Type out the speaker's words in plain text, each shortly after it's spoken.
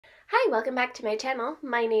Hi, welcome back to my channel.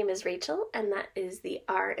 My name is Rachel, and that is the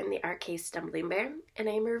R in the RK Stumbling Bear, and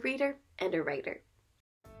I'm a reader and a writer.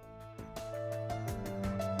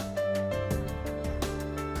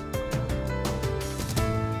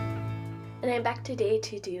 And I'm back today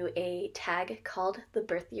to do a tag called the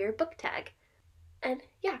Birth Year Book Tag. And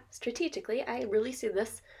yeah, strategically, I released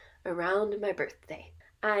this around my birthday.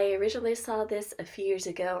 I originally saw this a few years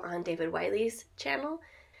ago on David Wiley's channel,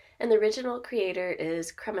 and the original creator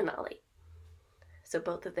is Criminali. So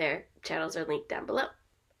both of their channels are linked down below.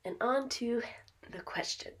 And on to the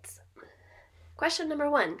questions. Question number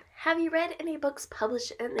 1. Have you read any books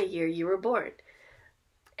published in the year you were born?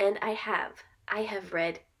 And I have. I have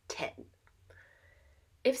read 10.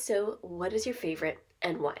 If so, what is your favorite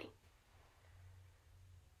and why?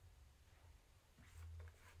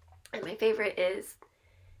 And my favorite is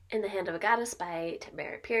In the Hand of a Goddess by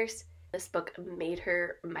Tamara Pierce. This book made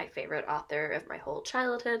her my favorite author of my whole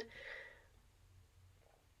childhood.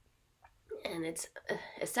 And it's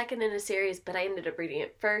a second in a series, but I ended up reading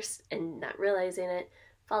it first and not realizing it.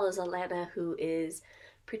 Follows Alanna, who is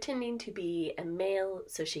pretending to be a male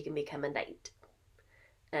so she can become a knight.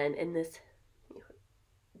 And in this,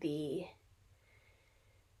 there's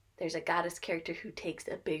a goddess character who takes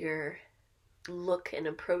a bigger look and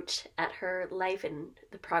approach at her life and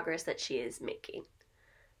the progress that she is making.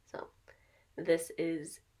 So this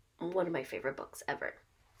is one of my favorite books ever.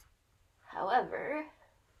 However,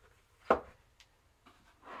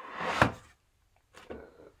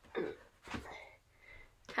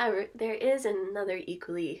 there is another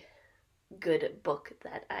equally good book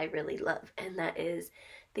that I really love, and that is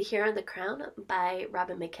The Hero and the Crown by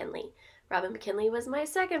Robin McKinley. Robin McKinley was my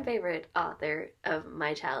second favorite author of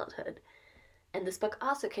my childhood, and this book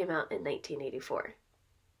also came out in 1984.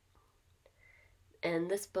 And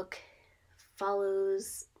this book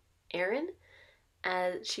follows Erin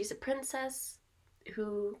as she's a princess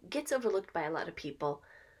who gets overlooked by a lot of people.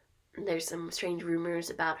 There's some strange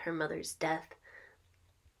rumors about her mother's death.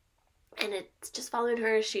 And it's just following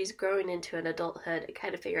her as she's growing into an adulthood and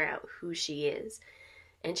kind of figuring out who she is.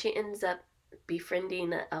 And she ends up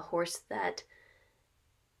befriending a horse that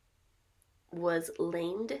was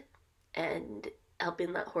lamed and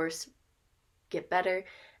helping that horse get better.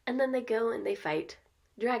 And then they go and they fight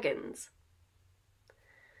dragons.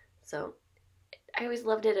 So I always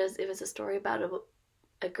loved it as it was a story about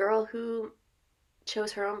a girl who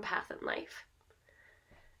chose her own path in life.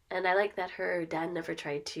 And I like that her dad never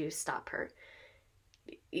tried to stop her.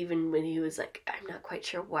 Even when he was like, I'm not quite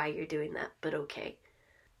sure why you're doing that, but okay.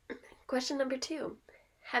 Question number 2.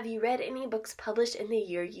 Have you read any books published in the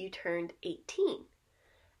year you turned 18?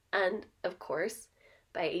 And of course,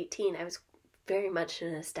 by 18, I was very much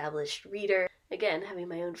an established reader. Again, having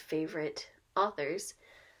my own favorite authors.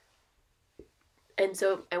 And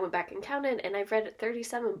so I went back and counted, and I've read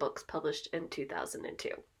 37 books published in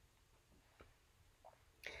 2002.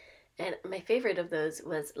 And my favorite of those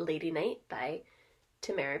was Lady Knight by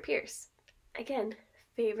Tamara Pierce. Again,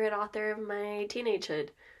 favorite author of my teenagehood.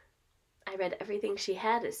 I read everything she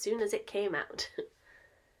had as soon as it came out.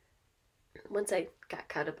 Once I got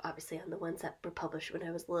caught up, obviously, on the ones that were published when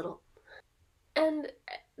I was little. And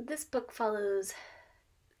this book follows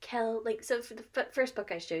Kell, so for the first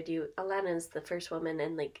book I showed you, Alanna's the first woman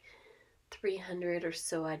in 300 or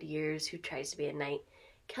so odd years who tries to be a knight.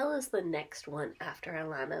 Kell is the next one after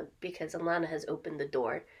Alanna because Alanna has opened the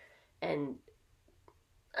door and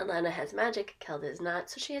Alanna has magic, Kell does not,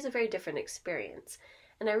 so she has a very different experience.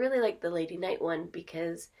 And I really like the Lady Knight one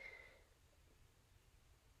because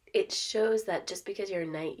it shows that just because you're a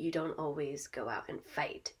knight, you don't always go out and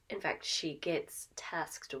fight. In fact, she gets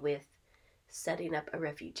tasked with setting up a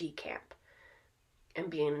refugee camp and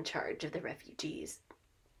being in charge of the refugees.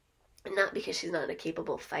 Not because she's not a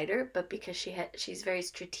capable fighter, but because she's very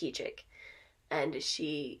strategic and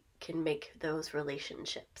she can make those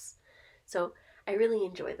relationships. So I really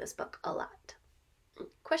enjoy this book a lot.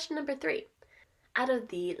 Question number 3. Out of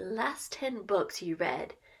the last 10 books you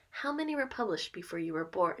read, how many were published before you were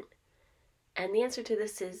born? And the answer to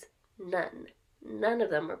this is none. None of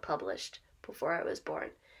them were published before I was born.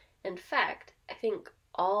 In fact, I think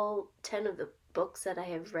all 10 of the books that I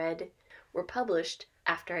have read were published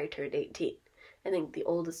after I turned 18. I think the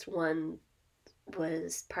oldest one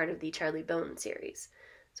was part of the Charlie Bone series,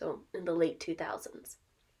 so in the late 2000s.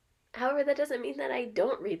 However, that doesn't mean that I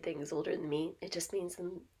don't read things older than me. It just means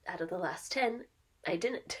that out of the last 10, I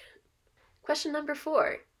didn't. Question number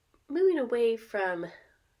 4. Moving away from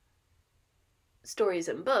stories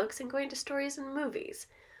and books and going to stories and movies.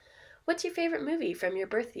 What's your favorite movie from your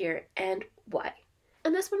birth year and why?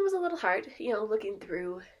 And this one was a little hard, looking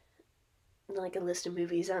through like a list of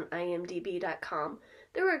movies on imdb.com,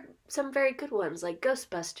 there were some very good ones like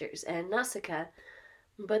Ghostbusters and Nausicaa,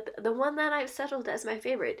 but the one that I've settled as my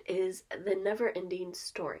favorite is The Never-Ending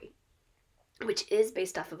Story, which is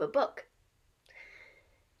based off of a book.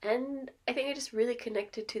 And I think I just really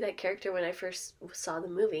connected to that character when I first saw the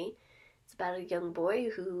movie. It's about a young boy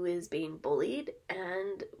who is being bullied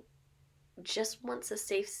and just wants a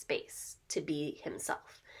safe space to be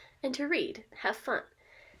himself and to read, have fun.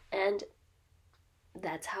 And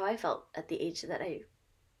that's how I felt at the age that I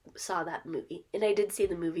saw that movie. And I did see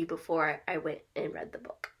the movie before I went and read the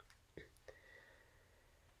book.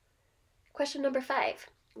 Question number 5.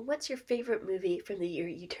 What's your favorite movie from the year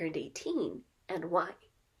you turned 18 and why?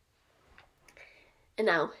 And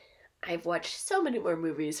now, I've watched so many more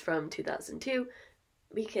movies from 2002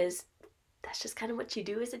 because that's just kind of what you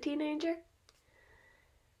do as a teenager.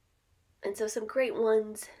 And so some great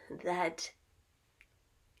ones that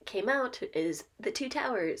came out is The Two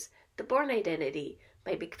Towers, The Bourne Identity,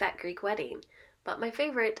 My Big Fat Greek Wedding. But my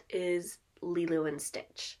favorite is Lilo and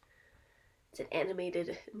Stitch. It's an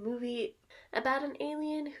animated movie about an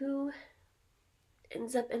alien who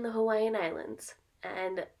ends up in the Hawaiian Islands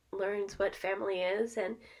and learns what family is,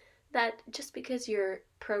 and that just because you're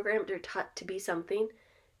programmed or taught to be something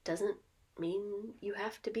doesn't mean you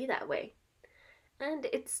have to be that way. And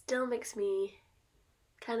it still makes me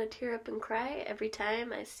kind of tear up and cry every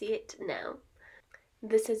time I see it now.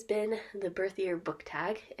 This has been the Birth Year Book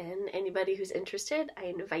Tag, and anybody who's interested, I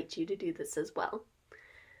invite you to do this as well.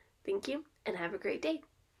 Thank you, and have a great day.